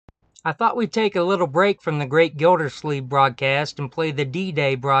I thought we'd take a little break from the Great Gildersleeve broadcast and play the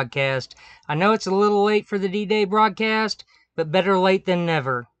D-Day broadcast. I know it's a little late for the D-Day broadcast, but better late than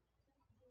never.